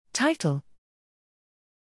Title: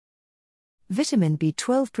 Vitamin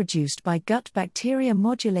B12 produced by gut bacteria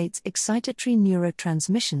modulates excitatory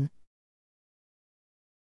neurotransmission.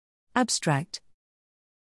 Abstract: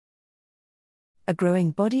 A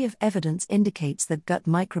growing body of evidence indicates that gut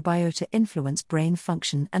microbiota influence brain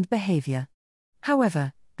function and behavior.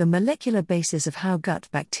 However, the molecular basis of how gut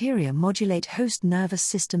bacteria modulate host nervous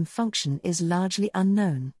system function is largely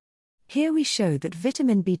unknown. Here we show that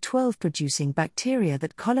vitamin B12 producing bacteria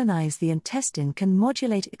that colonize the intestine can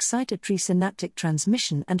modulate excitatory synaptic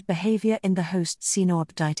transmission and behavior in the host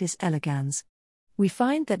Caenorhabditis elegans. We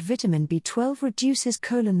find that vitamin B12 reduces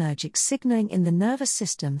cholinergic signaling in the nervous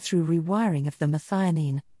system through rewiring of the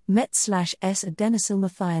methionine,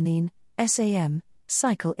 met/S-adenosylmethionine, SAM,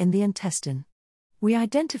 cycle in the intestine. We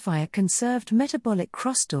identify a conserved metabolic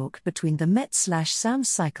crosstalk between the met/SAM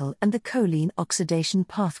cycle and the choline oxidation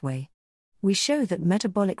pathway. We show that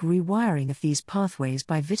metabolic rewiring of these pathways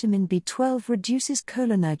by vitamin B12 reduces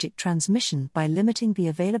cholinergic transmission by limiting the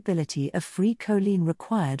availability of free choline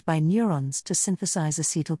required by neurons to synthesize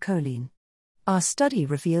acetylcholine. Our study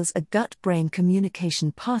reveals a gut-brain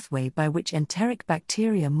communication pathway by which enteric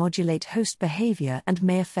bacteria modulate host behavior and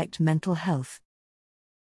may affect mental health.